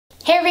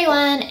Hey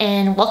everyone,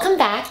 and welcome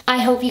back. I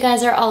hope you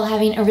guys are all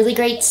having a really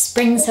great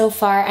spring so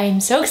far. I am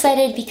so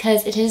excited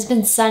because it has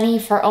been sunny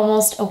for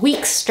almost a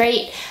week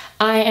straight.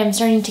 I am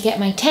starting to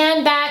get my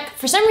tan back.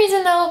 For some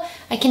reason though,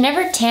 I can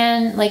never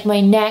tan like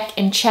my neck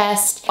and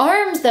chest.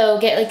 Arms though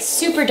get like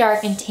super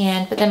dark and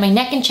tan, but then my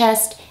neck and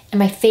chest and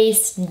my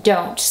face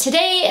don't.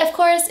 Today, of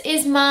course,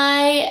 is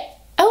my...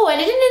 Oh, I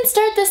didn't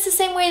start this the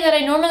same way that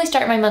I normally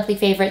start my monthly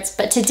favorites,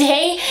 but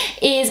today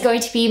is going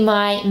to be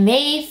my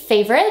May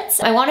favorites.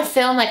 I want to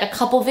film like a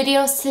couple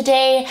videos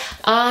today.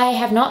 I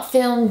have not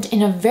filmed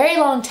in a very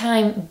long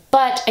time,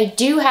 but I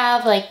do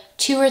have like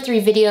 2 or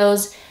 3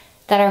 videos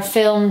that are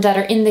filmed that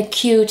are in the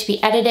queue to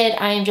be edited.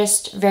 I am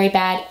just very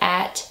bad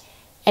at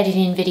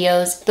editing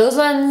videos. Those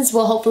ones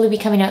will hopefully be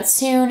coming out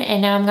soon,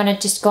 and now I'm gonna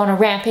just go on a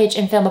rampage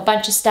and film a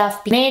bunch of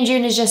stuff. May and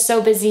June is just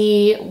so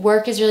busy,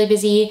 work is really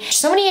busy.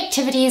 So many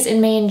activities in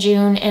May and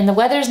June, and the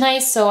weather's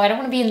nice, so I don't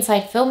wanna be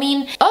inside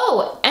filming.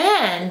 Oh,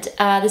 and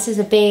this is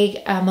a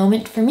big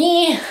moment for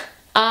me.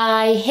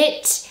 I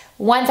hit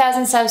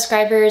 1,000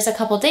 subscribers a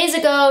couple days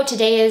ago.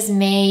 Today is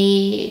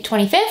May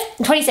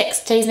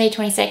 26th. Today's May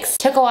 26th.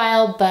 Took a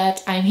while,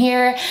 but I'm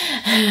here.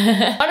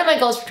 One of my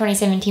goals for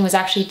 2017 was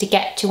actually to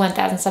get to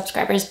 1,000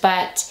 subscribers,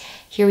 but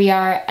here we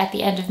are at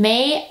the end of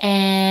May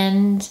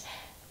and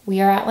we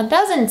are at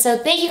 1,000. So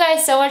thank you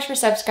guys so much for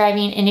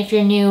subscribing, and if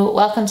you're new,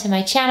 welcome to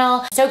my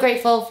channel. So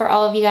grateful for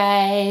all of you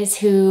guys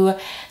who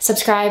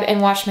subscribe and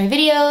watch my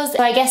videos.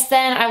 So I guess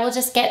then I will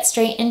just get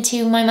straight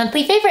into my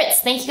monthly favorites.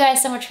 Thank you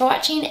guys so much for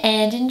watching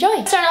and enjoy.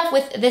 Let's start off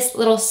with this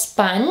little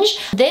sponge.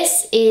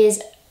 This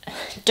is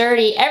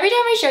dirty. Every time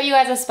I show you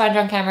guys a sponge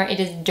on camera, it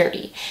is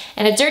dirty.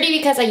 And it's dirty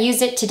because I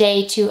used it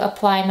today to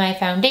apply my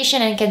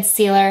foundation and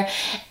concealer.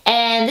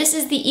 And this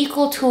is the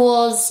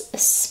Ecotools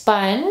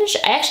sponge.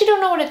 I actually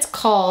don't know what it's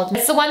called.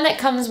 It's the one that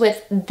comes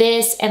with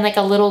this and like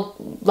a little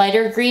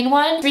lighter green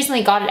one.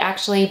 Recently got it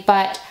actually,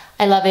 but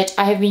I love it.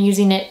 I have been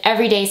using it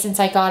every day since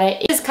I got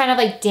it. It is kind of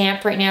like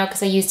damp right now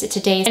because I used it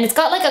today. And it's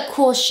got like a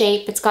cool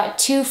shape. It's got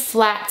 2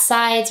 flat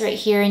sides right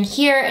here and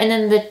here. And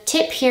then the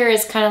tip here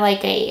is kind of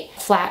like a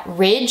flat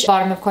ridge.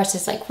 Bottom, of course,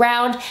 is like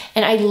round.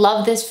 And I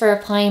love this for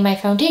applying my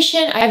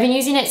foundation. I've been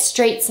using it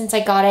straight since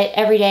I got it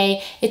every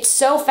day. It's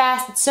so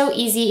fast. It's so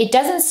easy. It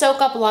doesn't soak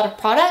up a lot of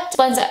product. It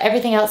blends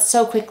everything out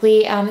so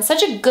quickly. It's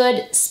such a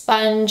good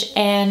sponge,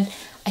 and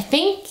I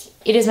think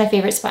it is my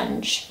favorite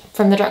sponge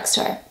from the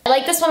drugstore. I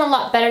like this one a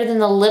lot better than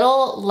the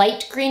little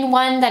light green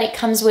one that it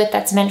comes with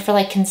that's meant for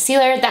like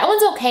concealer. That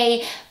one's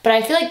okay, but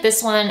I feel like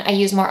this one I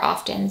use more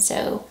often,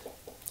 so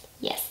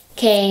yes.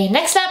 Okay,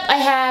 next up I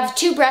have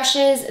 2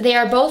 brushes. They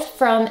are both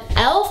from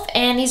e.l.f.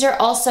 and these are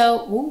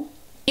also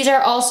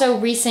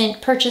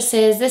recent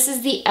purchases. This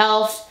is the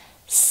e.l.f.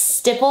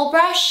 Stipple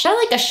brush, kind of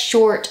like a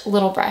short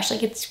little brush,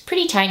 like it's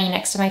pretty tiny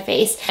next to my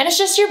face, and it's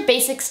just your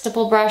basic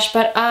stipple brush,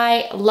 but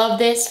I love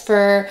this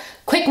for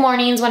quick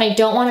mornings when I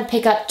don't want to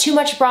pick up too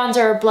much bronzer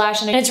or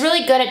blush, and it's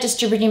really good at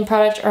distributing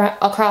product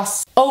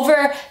across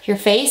over your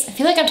face. I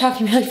feel like I'm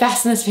talking really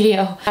fast in this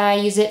video. I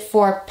use it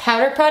for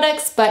powder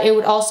products, but it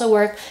would also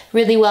work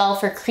really well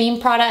for cream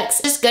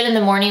products. It's just good in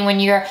the morning when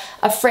you're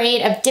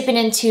afraid of dipping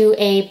into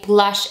a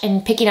blush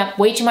and picking up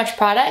way too much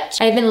product.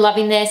 I've been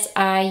loving this.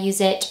 I use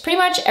it pretty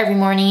much every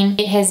morning.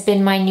 It has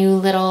been my new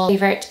little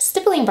favorite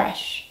stippling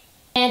brush.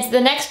 And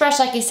the next brush,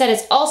 like I said,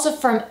 is also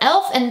from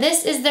e.l.f. and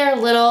this is their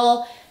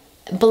little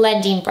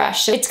blending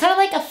brush. So it's kind of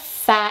like a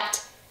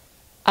fat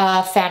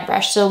fan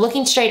brush. So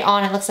looking straight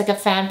on, it looks like a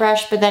fan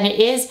brush, but then it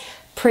is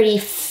pretty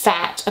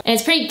fat and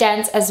it's pretty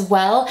dense as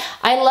well.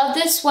 I love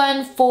this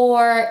one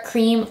for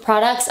cream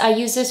products. I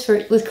use this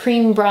with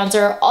cream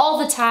bronzer all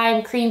the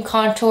time, cream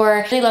contour.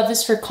 I really love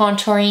this for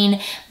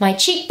contouring my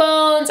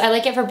cheekbones. I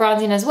like it for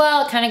bronzing as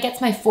well. It kind of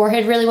gets my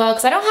forehead really well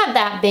because I don't have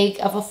that big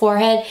of a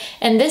forehead,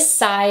 and this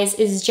size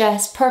is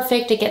just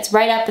perfect. It gets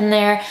right up in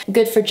there.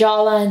 Good for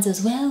jawlines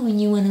as well when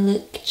you want to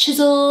look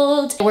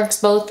chiseled. It works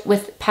both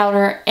with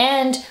powder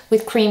and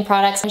with cream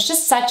products. It's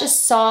just such a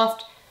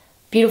soft,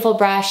 beautiful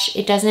brush.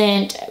 It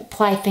doesn't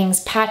apply things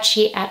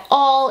patchy at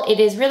all. It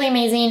is really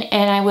amazing,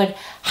 and I would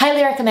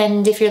highly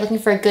recommend if you're looking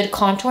for a good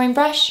contouring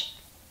brush.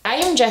 I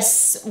am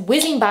just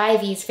whizzing by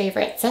these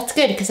favorites. That's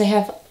good because I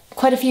have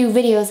quite a few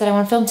videos that I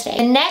want to film today.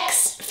 The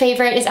next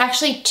favorite is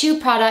actually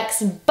 2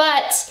 products,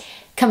 but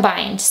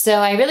combined. So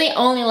I really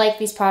only like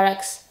these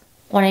products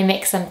when I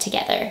mix them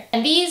together.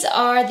 And these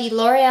are the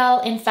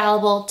L'Oreal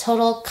Infallible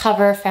Total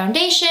Cover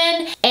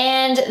Foundation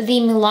and the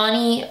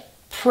Milani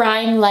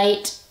Prime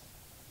Light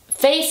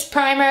Face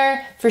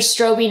Primer for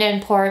strobing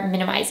and pore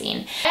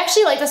minimizing. I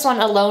actually like this one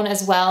alone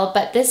as well,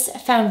 but this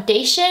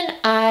foundation,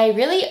 I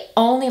really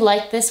only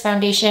like this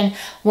foundation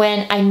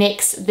when I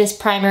mix this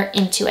primer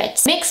into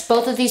it. Mix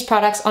both of these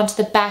products onto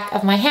the back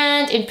of my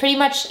hand in pretty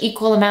much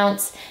equal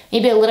amounts,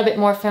 maybe a little bit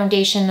more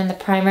foundation than the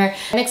primer.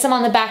 I mix them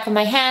on the back of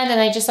my hand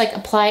and I just like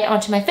apply it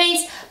onto my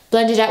face,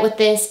 blend it out with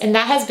this, and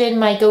that has been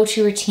my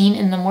go-to routine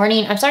in the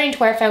morning. I'm starting to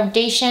wear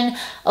foundation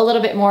a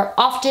little bit more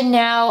often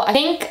now. I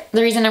think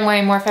the reason I'm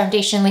wearing more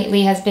foundation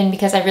lately has been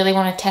because I really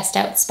want to test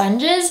out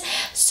sponges.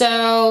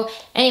 So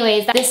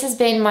anyways, this has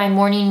been my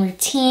morning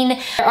routine.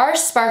 There are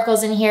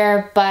sparkles in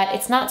here, but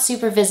it's not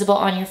super visible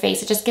on your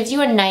face. It just gives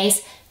you a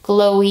nice,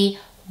 glowy,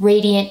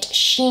 radiant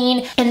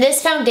sheen. And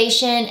this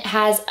foundation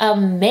has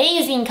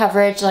amazing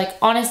coverage. Like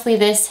honestly,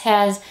 this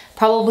has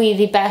probably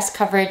the best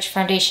coverage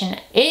foundation,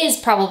 is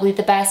probably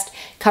the best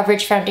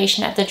coverage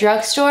foundation at the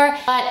drugstore.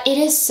 But it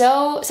is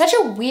such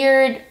a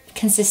weird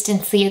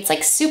consistency. It's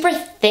like super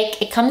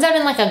thick. It comes out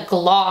in like a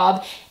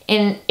glob,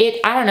 and I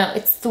don't know,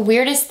 it's the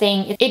weirdest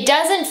thing. It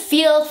doesn't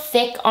feel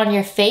thick on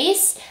your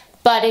face,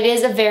 but it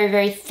is a very,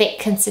 very thick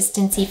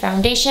consistency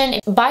foundation.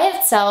 By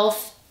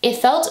itself, it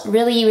felt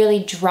really,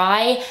 really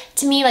dry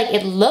to me. Like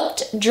it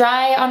looked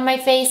dry on my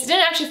face. It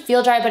didn't actually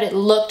feel dry, but it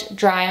looked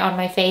dry on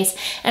my face.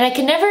 And I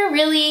could never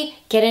really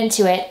get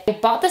into it. I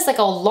bought this like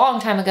a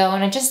long time ago,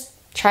 and I just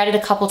tried it a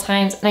couple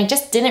times and I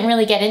just didn't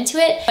really get into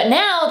it. But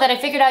now that I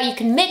figured out you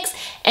can mix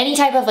any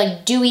type of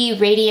like dewy,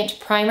 radiant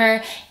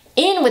primer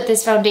in with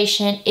this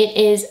foundation, it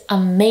is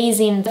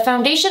amazing. The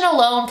foundation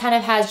alone kind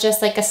of has just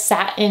like a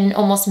satin,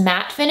 almost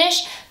matte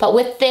finish, but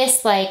with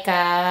this like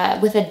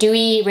with a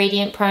dewy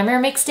radiant primer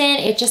mixed in,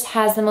 it just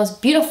has the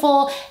most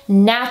beautiful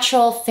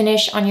natural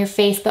finish on your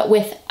face, but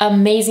with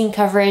amazing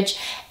coverage.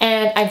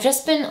 And I've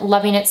just been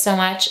loving it so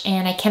much,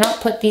 and I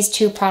cannot put these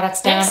two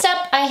products down. Next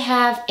up, I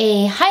have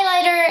a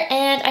highlighter,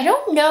 and I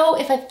don't know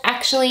if I've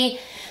actually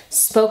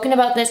spoken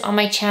about this on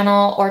my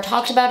channel or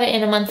talked about it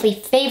in a monthly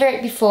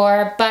favorite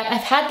before, but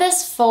I've had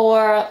this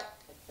for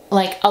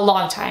like a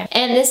long time.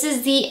 And this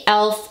is the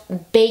e.l.f.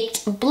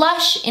 Baked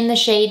Blush in the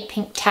shade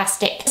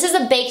Pinktastic. This is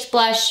a baked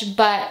blush,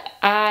 but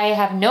I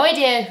have no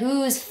idea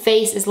whose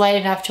face is light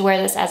enough to wear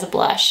this as a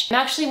blush. I'm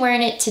actually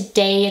wearing it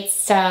today.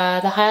 It's the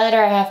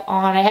highlighter I have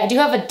on. I do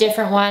have a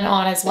different one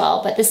on as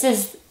well, but this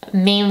is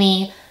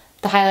mainly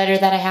the highlighter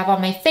that I have on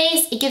my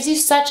face. It gives you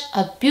such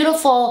a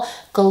beautiful,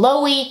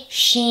 glowy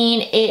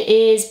sheen. It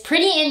is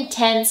pretty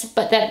intense,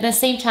 but at the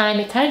same time,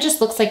 it kind of just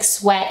looks like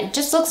sweat. It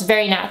just looks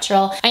very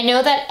natural. I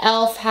know that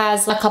e.l.f.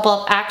 has a couple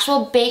of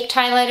actual baked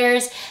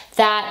highlighters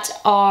that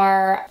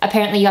are,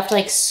 apparently you have to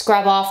like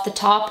scrub off the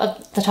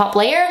top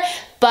layer.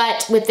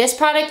 But with this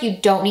product, you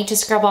don't need to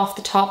scrub off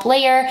the top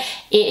layer.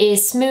 It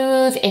is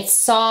smooth, it's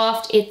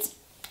soft, it's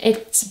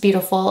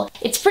beautiful.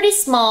 It's pretty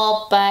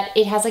small, but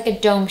it has like a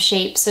dome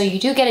shape, so you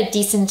do get a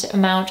decent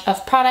amount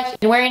of product.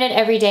 I'm wearing it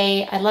every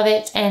day. I love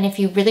it. And if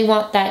you really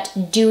want that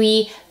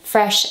dewy,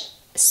 fresh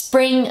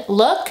spring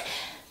look,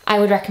 I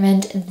would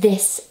recommend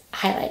this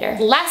highlighter.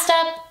 Last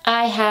up,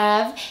 I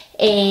have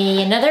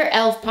another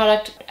e.l.f.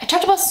 product. I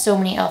talked about so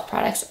many e.l.f.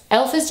 products.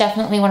 e.l.f. is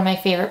definitely one of my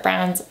favorite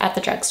brands at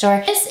the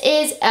drugstore. This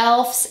is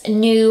e.l.f.'s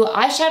new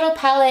eyeshadow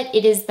palette.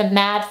 It is the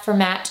Mad for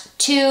Matte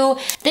 2.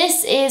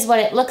 This is what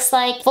it looks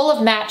like, full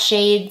of matte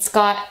shades.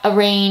 Got a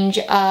range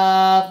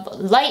of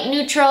light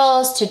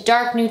neutrals to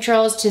dark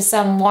neutrals to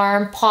some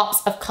warm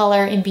pops of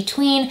color in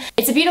between.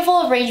 It's a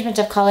beautiful arrangement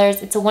of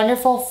colors. It's a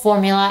wonderful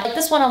formula. I like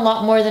this one a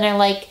lot more than I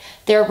like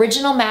their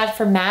original Mad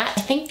for Matte.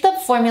 I think the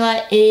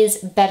formula is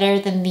better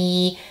than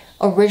the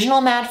original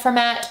Mad for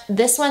Matte.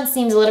 This one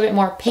seems a little bit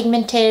more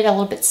pigmented, a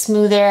little bit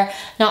smoother,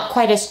 not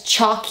quite as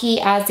chalky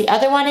as the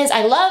other one is.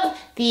 I love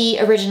the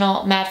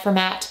original Mad for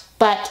Matte,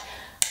 but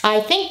I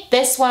think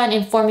this one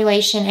in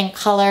formulation and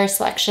color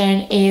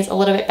selection is a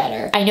little bit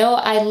better. I know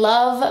I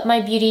love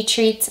my Beauty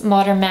Treats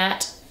Modern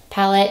Matte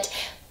palette,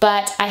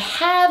 but I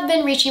have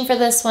been reaching for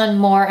this one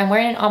more. I'm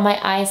wearing it on my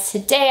eyes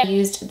today. I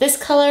used this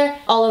color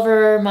all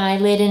over my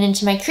lid and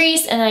into my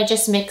crease, and I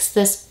just mixed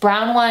this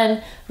brown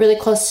one really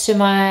close to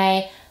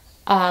my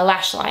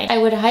lash line. I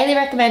would highly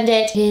recommend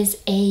it. It is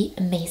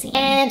amazing.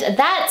 And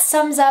that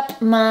sums up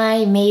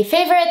my May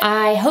favorite.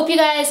 I hope you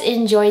guys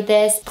enjoyed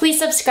this. Please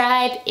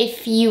subscribe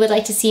if you would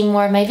like to see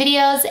more of my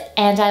videos,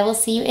 and I will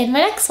see you in my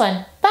next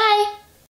one. Bye!